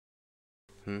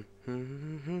Yeah.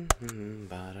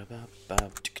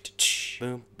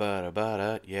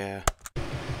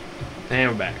 And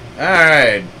we're back.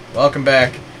 Alright, welcome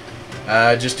back.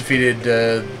 Just defeated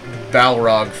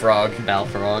Balrog Frog.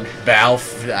 Balfrog.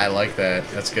 I like that.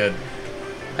 That's good.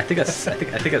 I think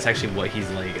that's actually what he's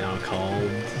like called.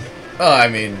 Oh, I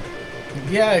mean,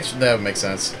 yeah, actually, that would make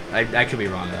sense. I could be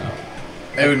wrong though.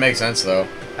 It would make sense though.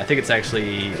 I think it's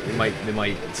actually they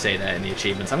might say that in the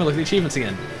achievements. I'm gonna look at the achievements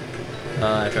again.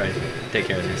 After I take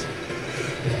care of these.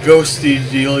 Ghosty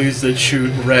dealies that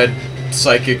shoot red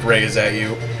psychic rays at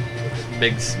you.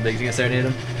 Biggs, you gonna serenade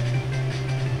him?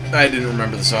 I didn't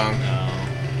remember the song. No.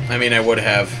 I mean, I would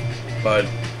have, but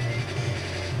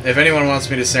if anyone wants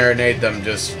me to serenade them,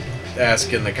 just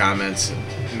ask in the comments.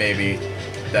 Maybe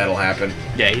that'll happen.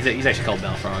 Yeah, he's actually called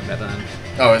Balfrog that time.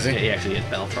 Oh, is he? Yeah, he actually is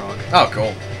Balfrog. Oh,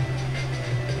 cool.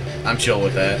 I'm chill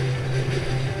with that.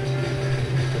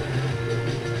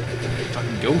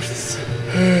 Fucking ghosts.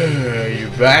 You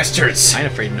bastards! I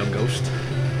ain't afraid of no ghost.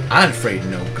 I'm afraid of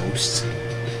no ghosts.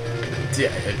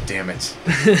 Damn it.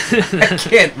 I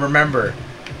can't remember.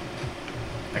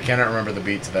 I cannot remember the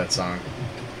beat to that song,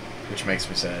 which makes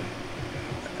me sad.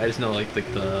 I just know like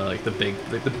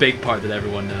the big part that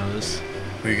everyone knows.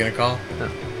 Who are you gonna call?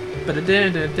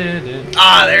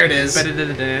 Ah, there it is. Who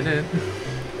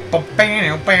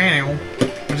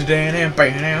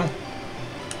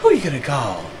are you gonna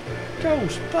call?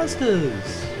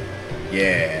 Ghostbusters.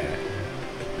 Yeah.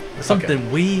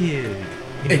 Something weird.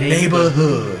 In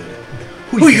neighborhood.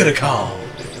 Who you gonna call?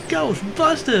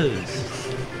 Ghostbusters.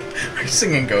 We're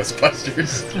singing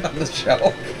Ghostbusters on the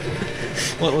show.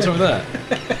 What's wrong with that?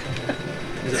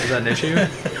 Is that an issue?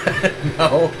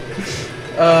 No.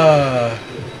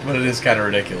 But it is kind of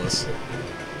ridiculous.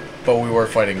 But we were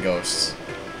fighting ghosts.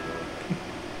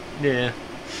 Yeah.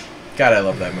 God, I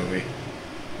love that movie.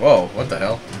 Whoa, what the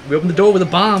hell? We opened the door with a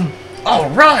bomb. All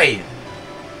right.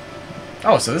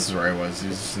 Oh, so this is where I was. He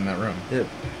was just in that room. Yep.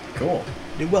 Cool.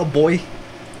 Did well, boy.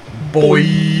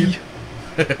 Boy.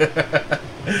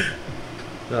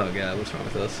 Oh god, what's wrong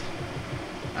with us?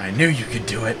 I knew you could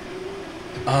do it.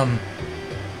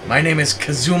 My name is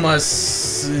Kazuma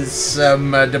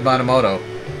Sakamoto.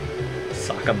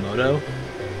 Sakamoto?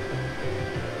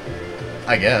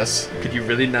 I guess. Could you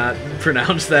really not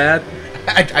pronounce that?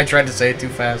 I tried to say it too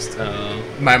fast. Oh.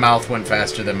 My mouth went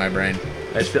faster than my brain.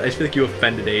 I just feel like you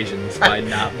offended Asians by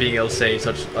not being able to say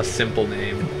such a simple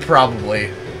name.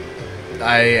 Probably.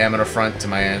 I am an affront to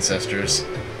my ancestors.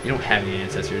 You don't have any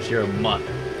ancestors. You're a mutt.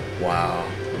 Wow.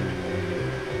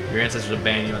 Your ancestors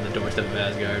abandoned you on the doorstep of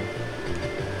Asgard.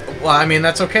 Well, I mean,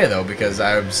 that's okay, though, because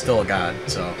I'm still a god,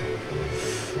 so...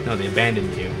 No, they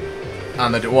abandoned you.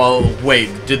 On the... Well, wait,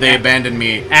 did they abandon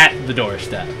me... At the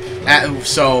doorstep.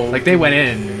 So... Like, they went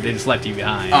in, they just left you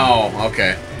behind. Oh,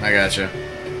 okay. I gotcha.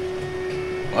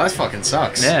 Well, that fucking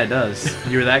sucks. Yeah, it does.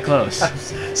 You were that close.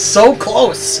 So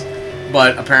close!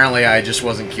 But apparently I just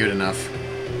wasn't cute enough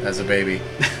as a baby.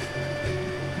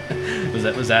 Is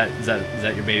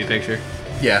that your baby picture?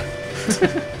 Yeah.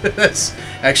 That's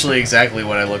actually exactly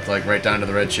what I looked like, right down to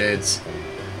the red shades.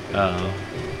 Oh.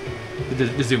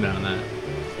 Just zoom in on that.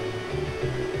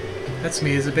 That's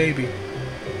me as a baby.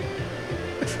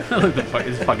 Look,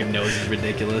 his fucking nose is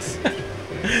ridiculous.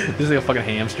 This is like a fucking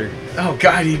hamster. Oh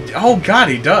god,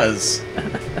 he does.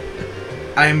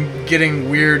 I'm getting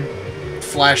weird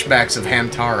flashbacks of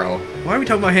Hamtaro. Why are we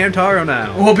talking about Hamtaro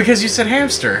now? Well, because you said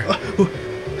hamster.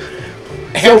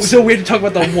 So we had to talk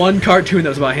about the one cartoon that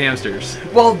was about hamsters.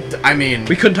 Well, I mean...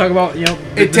 We couldn't talk about,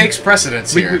 it takes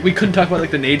precedence here. We couldn't talk about,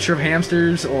 like, the nature of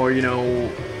hamsters, or,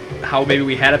 how maybe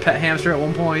we had a pet hamster at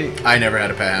one point. I never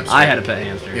had a pet hamster. I had a pet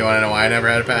hamster. You want to know why I never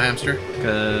had a pet hamster?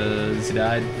 Because he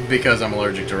died? Because I'm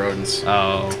allergic to rodents.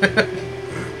 Oh.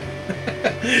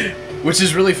 Which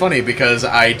is really funny, because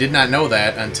I did not know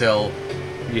that until...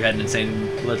 You had an insane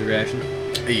allergic reaction?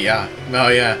 Yeah. Oh,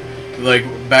 yeah. Like,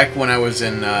 back when I was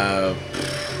in,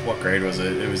 what grade was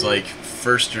it? It was, like,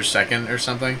 first or second or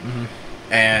something. Mm-hmm.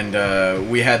 And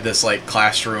we had this, like,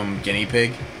 classroom guinea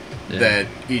pig that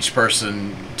each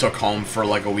person took home for,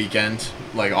 like, a weekend,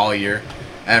 like, all year.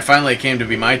 And finally it came to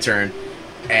be my turn.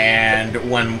 And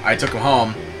when I took him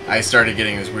home, I started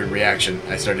getting this weird reaction.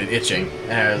 I started itching.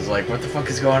 And I was like, what the fuck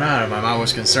is going on? And my mom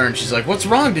was concerned. She's like, what's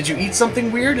wrong? Did you eat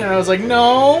something weird? And I was like,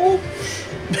 no.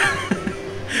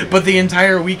 But the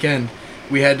entire weekend,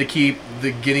 we had to keep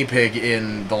the guinea pig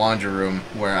in the laundry room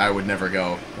where I would never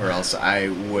go, or else I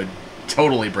would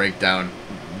totally break down.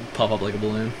 Puff up like a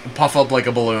balloon. Puff up like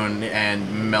a balloon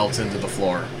and melt into the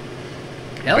floor.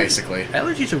 Basically.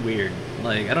 Allergies are weird.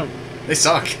 Like, I don't... They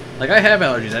suck. Like, I have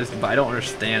allergies, I don't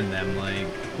understand them, like...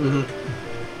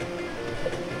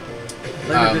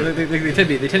 They tend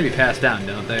to be passed down,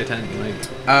 don't they?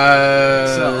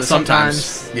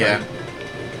 Sometimes. Yeah.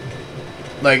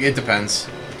 Like, it depends.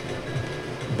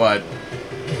 But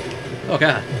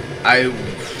okay.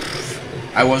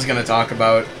 I was gonna talk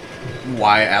about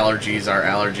why allergies are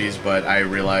allergies, but I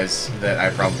realized that I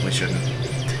probably shouldn't.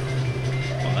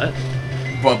 What?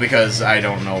 Well, because I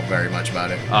don't know very much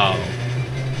about it. Oh.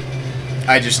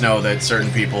 I just know that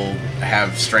certain people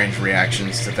have strange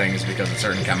reactions to things because of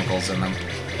certain chemicals in them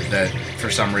that, for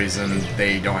some reason,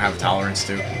 they don't have tolerance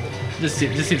to. Just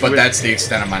seems but weird. That's the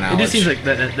extent of my knowledge. It just seems like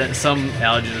that some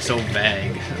allergies are so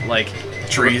vague, like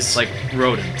trees, like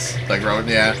rodents. Like rodent,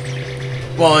 yeah.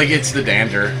 Well, like it's the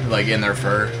dander, like in their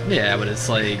fur. Yeah, but it's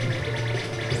like.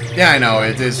 Yeah, I know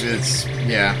it is. It's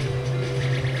yeah.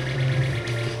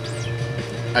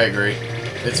 I agree.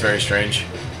 It's very strange.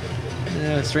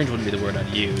 Yeah, strange wouldn't be the word I'd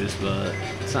use, but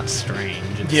it's not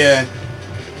strange. It's, yeah.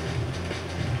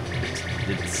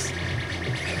 It's.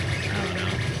 I don't know.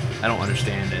 I don't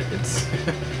understand it. It's.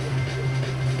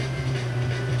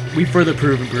 We further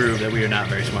prove and prove that we are not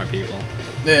very smart people.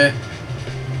 Yeah.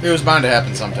 It was bound to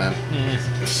happen sometime. Yeah.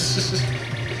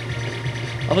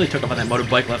 Although he took off on that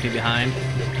motorbike, left me behind.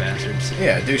 Bastards.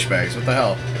 Yeah, douchebags. What the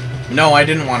hell? No, I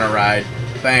didn't want to ride.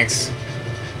 Thanks.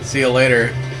 See you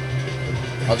later.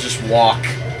 I'll just walk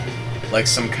like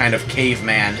some kind of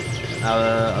caveman.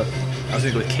 I was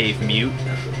gonna go with cave mute.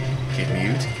 Cave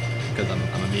mute? Because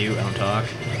I'm a mute. I don't talk.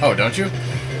 Oh, don't you?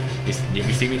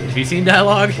 Have you seen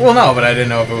dialogue? Well, no, but I didn't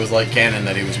know if it was like canon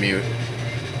that he was mute,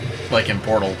 like in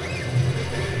Portal.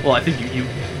 Well, I think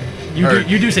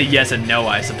you do say yes and no,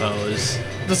 I suppose.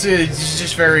 It's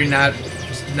just very not.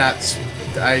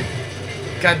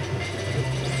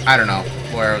 I don't know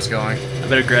where I was going. I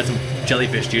better grab some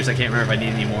jellyfish juice. I can't remember if I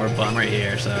need any more, but I'm right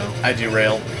here, so. I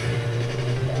derail.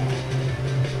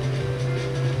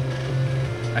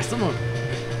 I still don't.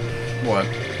 What?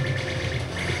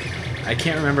 I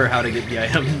can't remember how to get the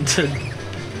item to.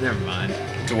 Never mind.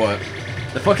 To what?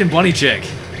 The fucking bunny chick.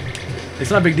 It's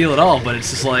not a big deal at all, but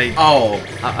it's just like. Oh.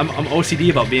 I'm OCD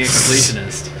about being a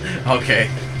completionist. Okay.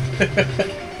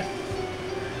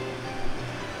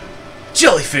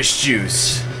 Jellyfish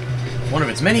juice. One of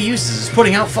its many uses is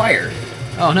putting out fire.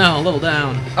 Oh no, level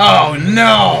down. Oh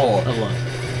no! Level up.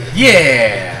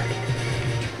 Yeah!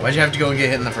 Why'd you have to go and get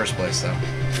hit in the first place, though?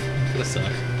 This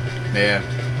suck. Yeah.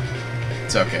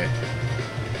 It's okay.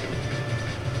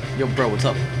 Yo, bro, what's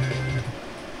up?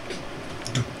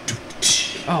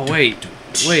 Oh, wait.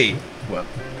 Wait. What?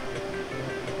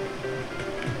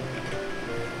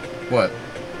 What?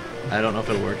 I don't know if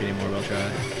it'll work anymore, but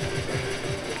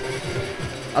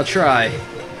I'll try.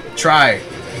 Try.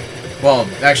 Well,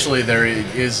 actually, there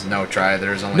is no try.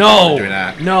 There's only doing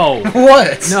that. No.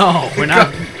 What? No, we're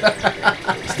not.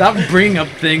 Stop bringing up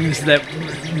things that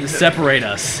separate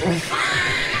us.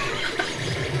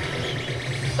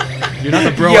 You're not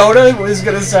the bro. Yoda was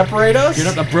gonna separate us? You're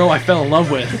not the bro I fell in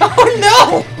love with. Oh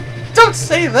no! Don't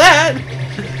say that!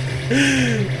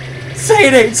 Say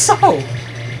it ain't so!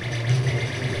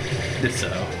 It's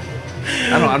so.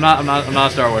 I'm not a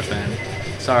Star Wars fan.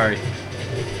 Sorry.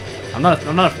 I'm not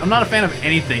a fan of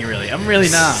anything really. I'm really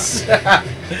not.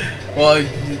 Well,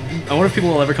 I wonder if people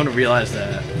will ever come to realize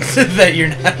that. that you're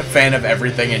not a fan of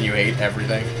everything and you hate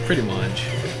everything. Pretty much.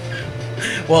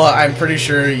 Well, I'm pretty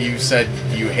sure you said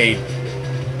you hate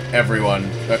everyone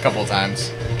a couple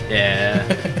times. Yeah.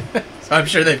 So I'm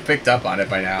sure they've picked up on it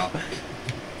by now.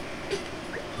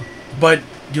 But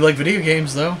you like video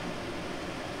games, though.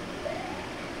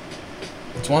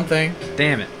 It's one thing.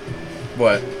 Damn it.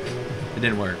 What? It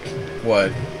didn't work.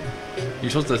 What? You're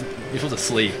supposed to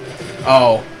sleep.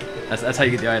 Oh. That's how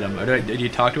you get the item. Or did you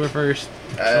talk to her first?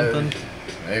 Something?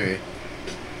 Maybe.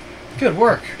 Good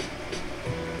work.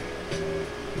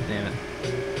 Damn it.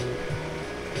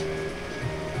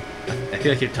 I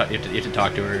feel like you have to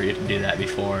talk to her. You have to do that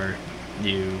before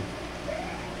you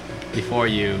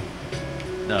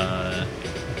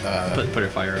put her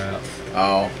fire out.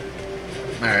 Oh.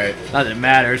 Alright. Not that it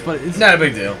matters, but it's not a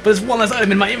big deal. But it's one less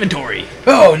item in my inventory.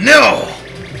 Oh no!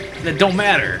 That don't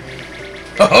matter.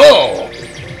 Oh!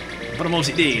 But I'm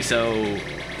OCD, so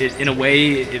in a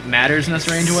way it matters in a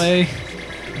strange way.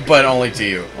 But only to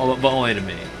you. Oh, but only to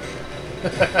me.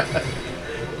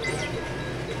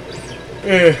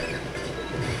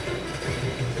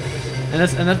 And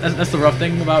that's the rough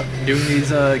thing about doing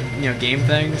these game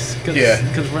things,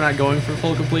 because we're not going for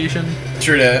full completion.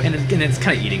 True that. And it's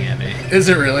kind of eating at me. Is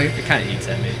it really? It kind of eats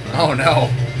at me. Oh no.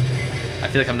 I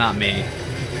feel like I'm not me.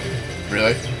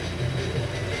 Really?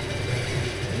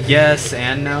 Yes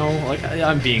and no. Like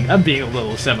I'm being a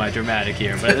little semi-dramatic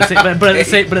here, but at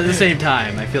the same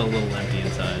time, I feel a little empty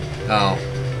inside. Oh.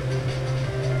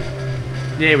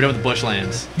 Yeah, we're done with the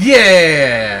bushlands.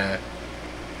 Yeah!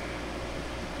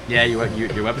 Yeah, your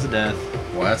weapons of death.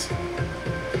 What?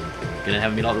 Gonna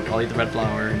have me all eat the red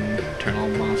flower and turn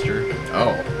on the monster.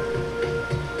 Oh.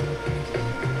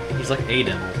 He's like a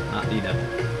devil, not the devil.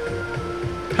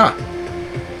 Huh.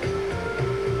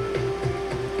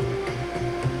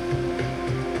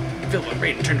 Feel my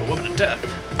rage and turn to a weapon of death.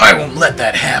 I won't let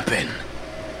that happen.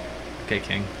 Okay,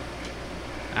 King.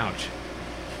 Ouch.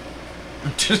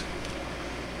 Just.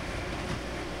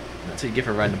 That's what you get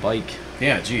for riding a bike.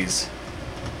 Yeah, jeez.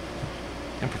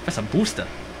 And Professor Booster.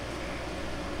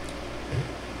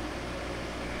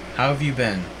 How have you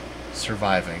been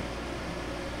surviving?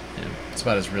 Yeah. It's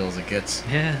about as real as it gets.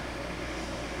 Yeah.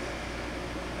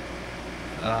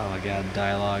 Oh my god,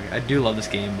 dialogue. I do love this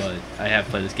game, but I have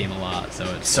played this game a lot, so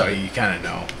it's... So you kind of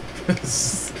know.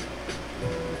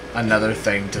 Another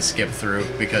thing to skip through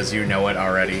because you know it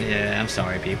already. Yeah, I'm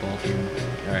sorry, people, if you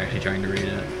are actually trying to read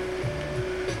it.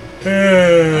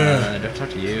 Do I talk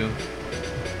to you?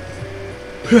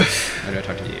 Or do I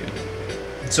talk to you?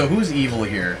 So who's evil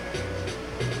here?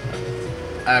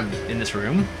 In this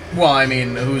room? Well, I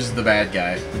mean, who's the bad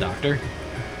guy? The doctor?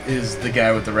 Is the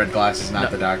guy with the red glasses not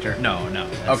the doctor? No.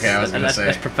 Okay, I was gonna say.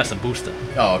 That's Professor Booster.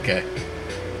 Oh, okay.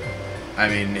 I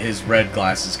mean, his red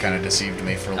glasses kind of deceived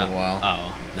me for a little while.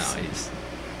 Oh, no, he's...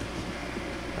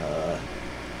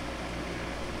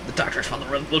 The doctor's found the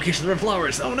location of the red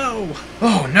flowers. Oh, no!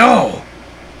 Oh, no!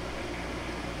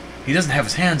 He doesn't have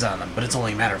his hands on them, but it's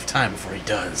only a matter of time before he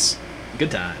does.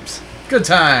 Good times. Good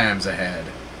times ahead.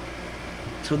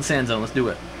 Let's go to the sand zone. Let's do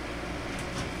it.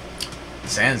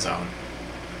 Sand zone.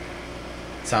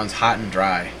 Sounds hot and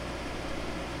dry.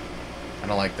 I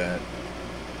don't like that.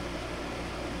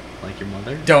 Like your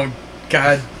mother? Don't.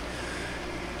 God.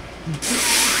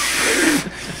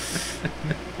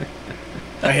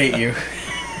 I hate you.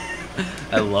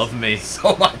 I love me.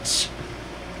 So much.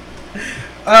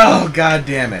 Oh, god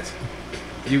damn it.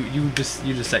 You just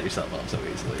set yourself up so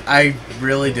easily. I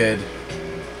really did.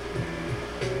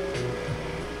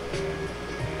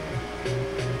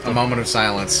 A moment of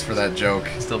silence for that joke.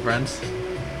 Still friends?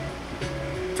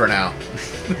 For now.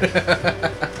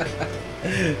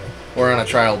 We're on a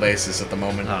trial basis at the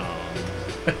moment. Oh.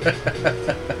 Is there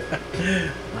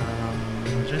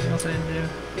anything else I didn't do?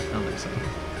 I don't think so.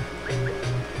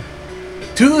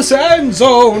 To the sand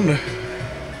zone!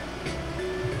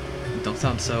 Don't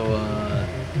sound so,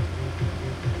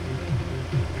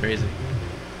 crazy.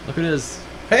 Look who it is.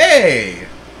 Hey!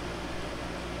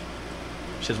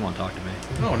 She doesn't want to talk to me.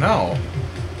 Oh no.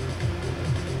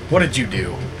 What did you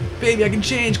do? Baby, I can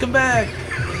change. Come back.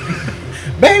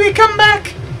 Baby, come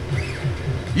back!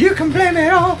 You can blame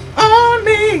it all on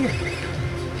me!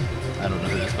 I don't know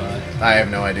who that's by. I have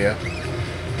no idea.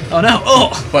 Oh no!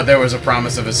 Oh! But there was a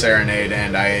promise of a serenade,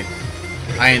 and I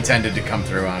intended to come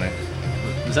through on it.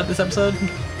 Was that this episode?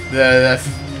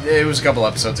 It was a couple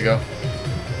episodes ago.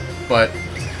 But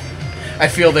I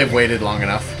feel they've waited long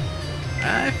enough.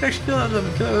 I actually feel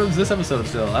it was this episode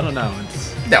still. I don't know.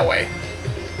 It's... No way.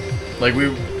 Like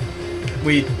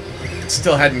we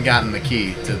still hadn't gotten the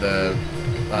key to the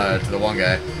one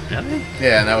guy. Really?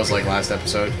 Yeah, and that was like last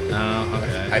episode. Oh,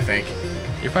 okay. I think.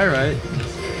 You're probably right.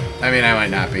 I mean, I might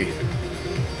not be.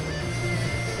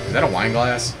 Is that a wine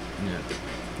glass? Yeah.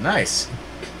 Nice.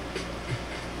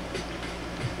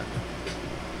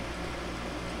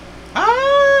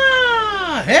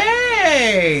 Ah!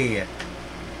 Hey!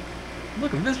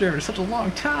 Look, I've been visitor for such a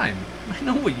long time. I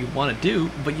know what you want to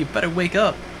do, but you better wake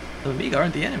up. The Amiga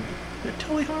aren't the enemy. They're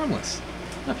totally harmless.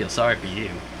 I feel sorry for you.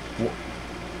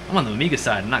 I'm on the Amiga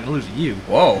side. I'm not gonna lose to you.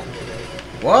 Whoa.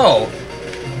 Whoa.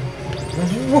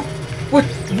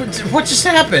 What just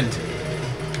happened?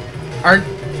 Aren't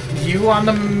you on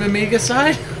the Amiga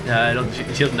side? Yeah, I don't. She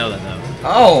doesn't know that though.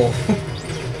 Oh.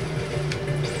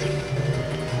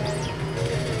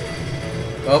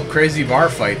 Well, crazy bar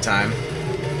fight time.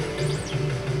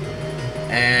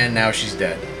 And now she's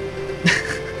dead.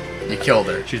 You killed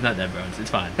her. She's not dead, bro. It's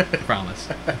fine. I promise.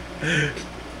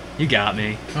 You got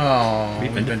me. Oh,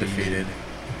 We've been defeated.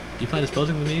 Do you plan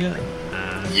disposing of the Amiga?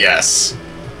 Yes.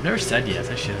 Never said yes.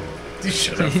 I should. You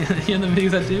should have. You and the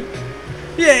Amigas that too?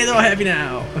 Yay, they're all happy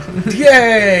now.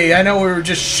 Yay! I know we were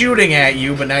just shooting at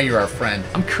you, but now you're our friend.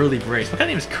 I'm Curly Brace. What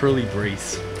kind of name is Curly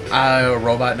Brace? A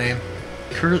robot name.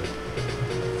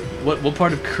 What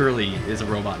part of Curly is a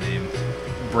robot name?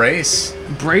 Brace.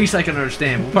 Brace I can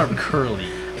understand. What part of Curly?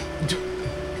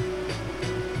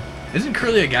 Isn't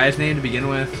Curly a guy's name to begin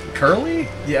with? Curly?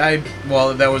 Yeah,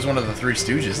 well, that was one of the Three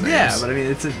Stooges names. Yeah, but I mean,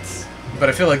 it's... But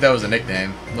I feel like that was a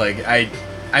nickname. Like,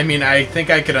 I mean, I think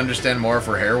I could understand more if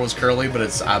her hair was curly, but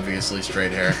it's obviously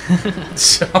straight hair.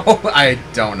 So, I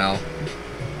don't know.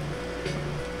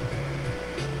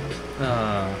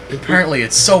 Apparently,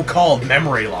 it's so-called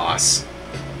memory loss.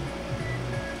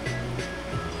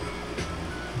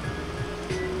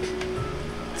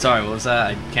 Sorry, what was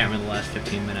that? I can't remember the last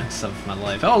 15 minutes of my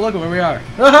life. Oh, look at where we are.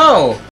 Oh!